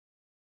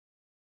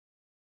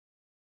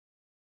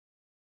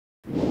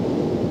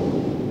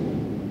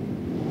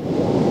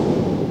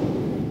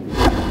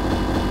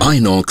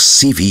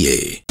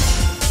INOXCVA.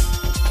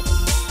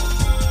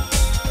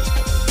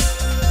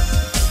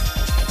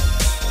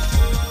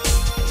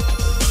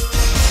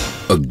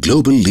 A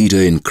global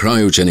leader in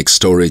cryogenic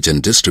storage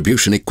and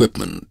distribution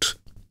equipment.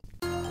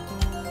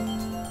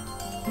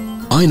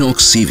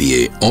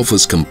 INOXCVA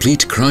offers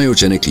complete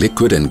cryogenic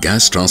liquid and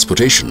gas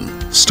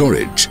transportation,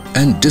 storage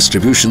and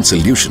distribution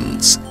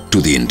solutions to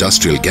the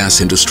industrial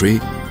gas industry,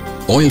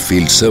 oil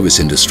field service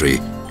industry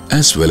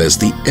as well as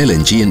the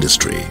LNG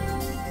industry.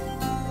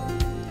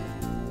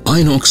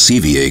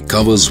 INOXCVA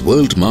covers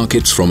world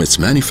markets from its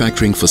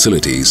manufacturing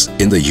facilities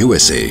in the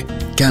USA,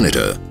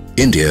 Canada,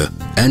 India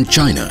and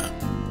China.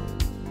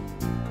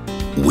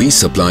 We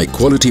supply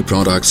quality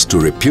products to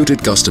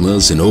reputed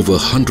customers in over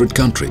 100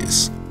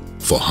 countries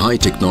for high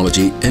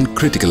technology and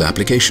critical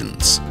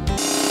applications.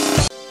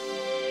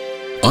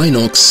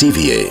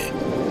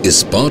 INOXCVA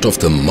is part of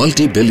the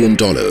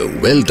multi-billion-dollar,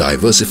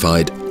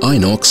 well-diversified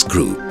INOX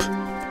Group.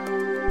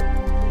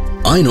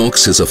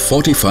 INOX is a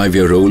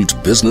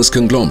 45-year-old business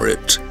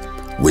conglomerate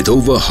with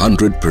over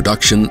 100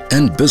 production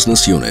and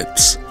business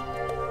units,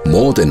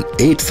 more than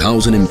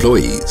 8,000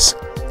 employees,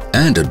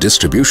 and a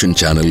distribution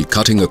channel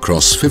cutting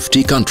across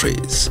 50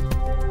 countries.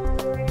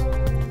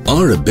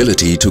 Our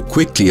ability to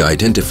quickly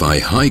identify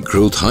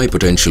high-growth,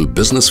 high-potential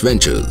business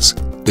ventures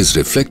is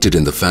reflected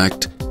in the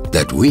fact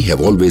that we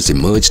have always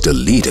emerged a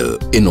leader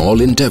in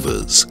all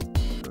endeavors.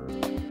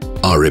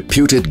 Our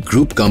reputed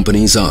group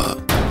companies are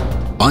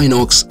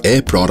INOX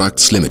Air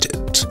Products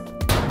Limited,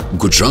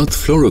 Gujarat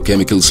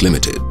Fluorochemicals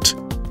Limited,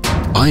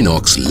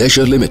 INOX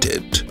Leisure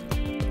Limited,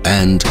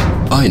 and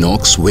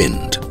INOX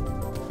Wind.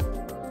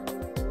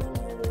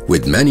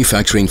 With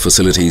manufacturing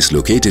facilities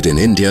located in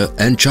India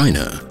and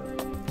China,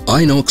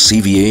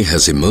 INOXCVA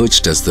has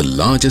emerged as the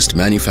largest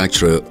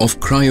manufacturer of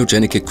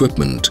cryogenic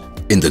equipment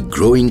in the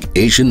growing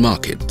Asian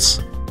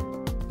markets.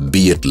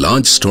 Be it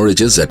large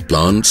storages at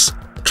plants,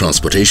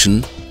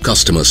 transportation,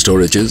 customer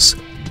storages,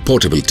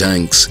 portable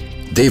tanks,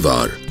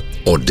 devar,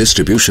 or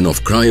distribution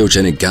of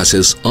cryogenic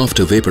gases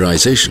after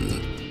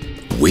vaporization,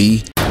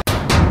 we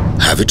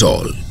have it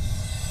all.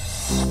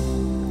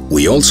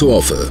 We also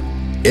offer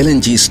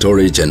LNG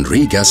storage and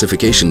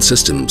regasification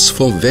systems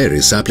for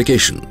various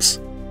applications.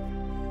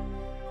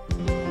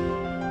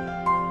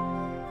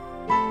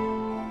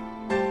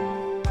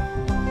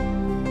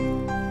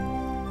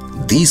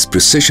 These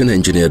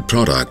precision-engineered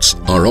products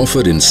are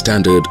offered in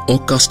standard or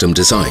custom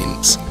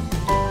designs,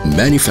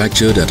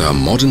 manufactured at our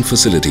modern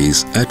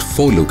facilities at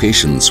 4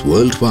 locations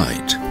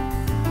worldwide.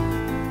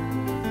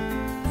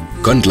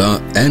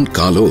 Kandla and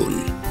Kalol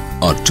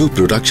are 2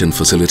 production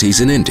facilities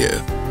in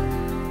India.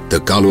 The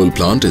Kalol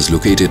plant is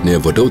located near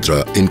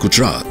Vadodara in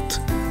Gujarat.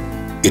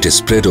 It is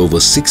spread over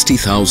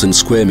 60,000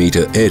 square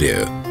meter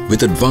area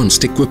with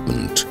advanced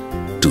equipment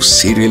to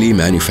serially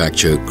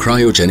manufacture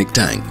cryogenic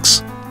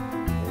tanks.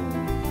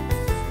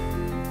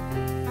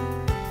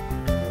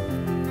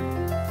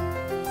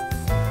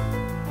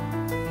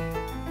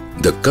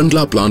 The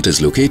Kandla plant is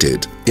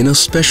located in a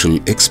special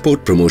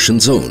export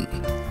promotion zone,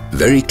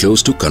 very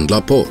close to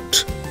Kandla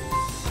port.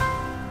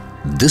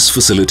 This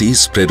facility,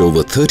 spread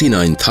over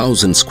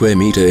 39,000 square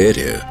meter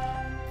area,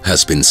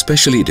 has been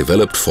specially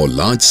developed for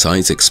large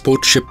size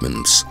export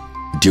shipments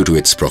due to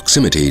its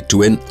proximity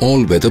to an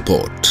all-weather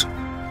port.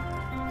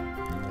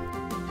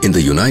 In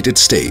the United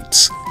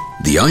States,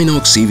 the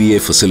INOXCVA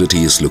facility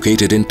is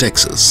located in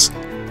Texas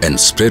and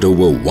spread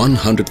over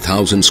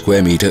 100,000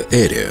 square meter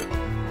area.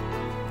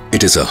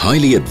 It is a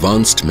highly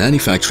advanced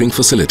manufacturing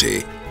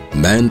facility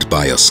manned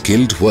by a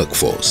skilled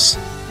workforce.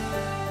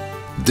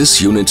 This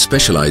unit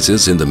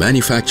specializes in the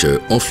manufacture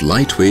of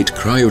lightweight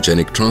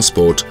cryogenic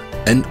transport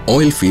and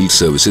oil field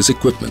services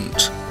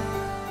equipment.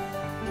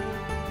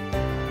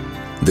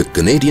 The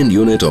Canadian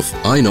unit of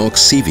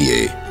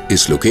INOXCVA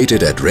is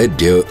located at Red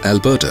Deer,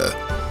 Alberta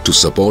to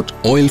support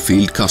oil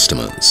field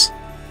customers.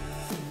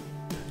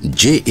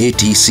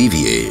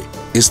 JATCVA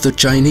is the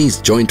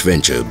Chinese joint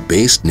venture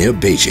based near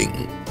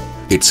Beijing.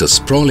 It's a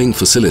sprawling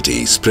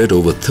facility spread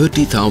over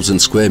 30,000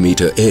 square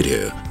meter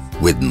area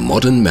with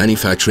modern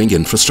manufacturing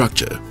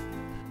infrastructure.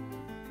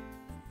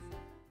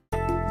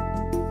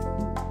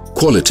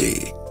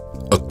 Quality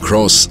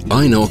across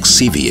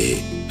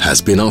INOXCVA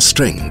has been our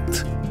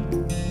strength.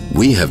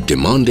 We have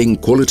demanding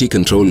quality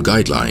control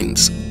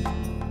guidelines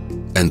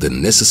and the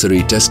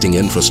necessary testing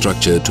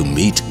infrastructure to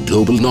meet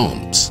global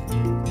norms.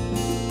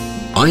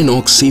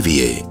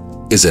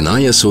 INOXCVA is an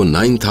ISO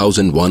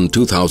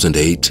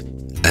 9001-2008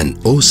 and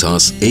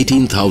OSAS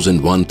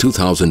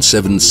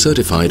 18001-2007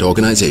 certified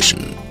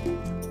organization.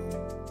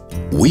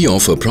 We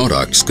offer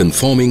products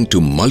conforming to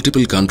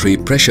multiple country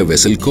pressure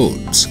vessel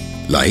codes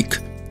like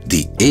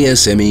the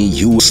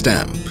ASME-U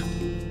stamp,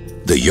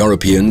 the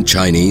European,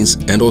 Chinese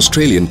and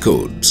Australian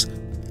codes,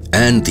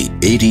 and the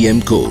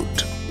ADM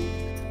code.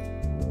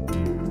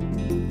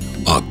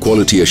 Our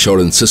quality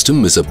assurance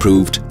system is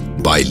approved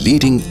by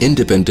leading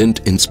independent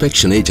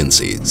inspection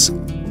agencies,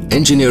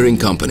 engineering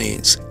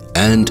companies,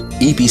 and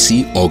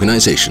EPC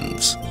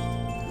organizations.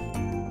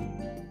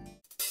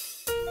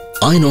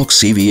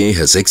 INOXCVA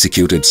has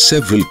executed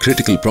several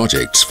critical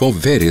projects for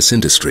various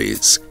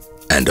industries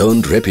and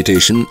earned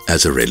reputation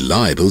as a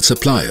reliable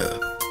supplier.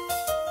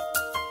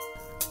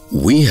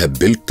 We have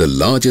built the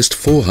largest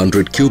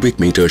 400 cubic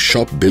meter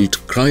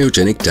shop-built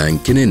cryogenic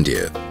tank in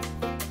India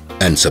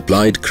and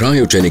supplied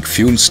cryogenic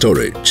fuel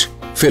storage,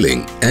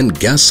 filling and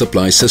gas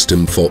supply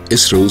system for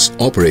ISRO's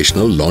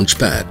operational launch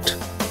pad.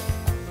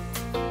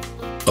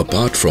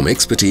 Apart from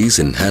expertise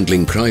in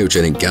handling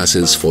cryogenic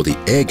gases for the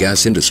air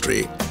gas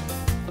industry,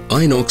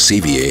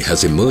 INOXCVA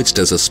has emerged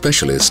as a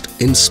specialist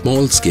in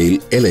small-scale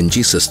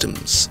LNG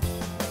systems.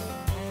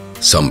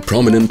 Some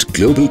prominent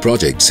global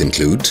projects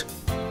include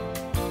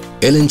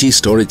LNG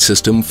storage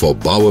system for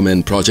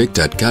Bowerman project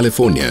at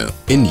California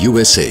in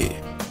USA,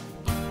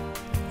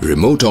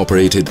 remote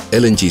operated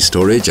LNG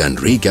storage and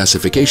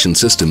regasification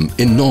system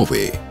in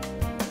Norway,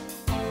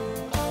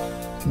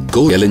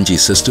 Go LNG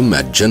system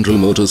at General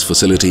Motors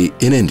facility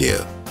in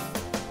India,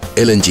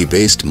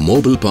 LNG-based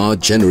mobile power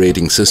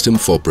generating system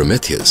for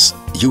Prometheus,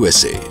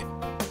 USA,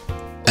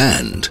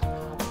 and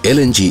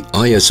LNG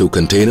ISO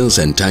containers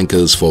and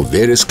tankers for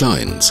various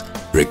clients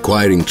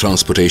requiring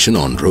transportation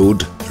on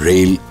road,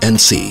 rail and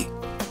sea.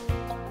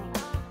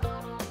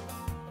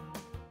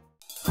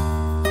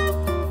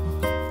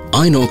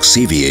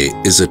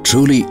 INOXCVA is a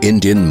truly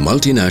Indian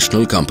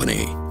multinational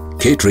company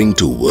catering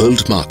to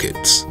world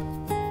markets.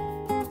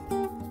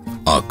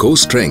 Our core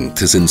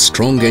strength is in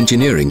strong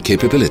engineering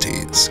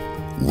capabilities,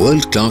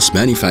 world-class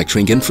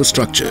manufacturing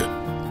infrastructure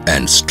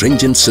and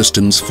stringent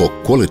systems for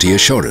quality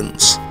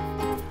assurance.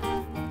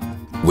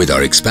 With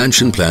our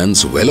expansion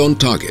plans well on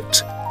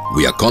target,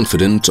 we are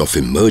confident of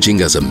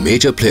emerging as a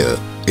major player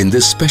in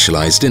this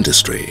specialized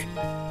industry.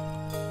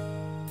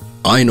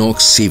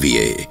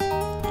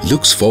 INOXCVA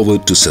looks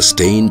forward to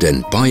sustained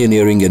and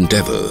pioneering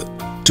endeavor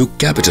to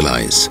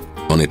capitalize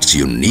on its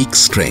unique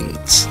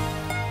strengths.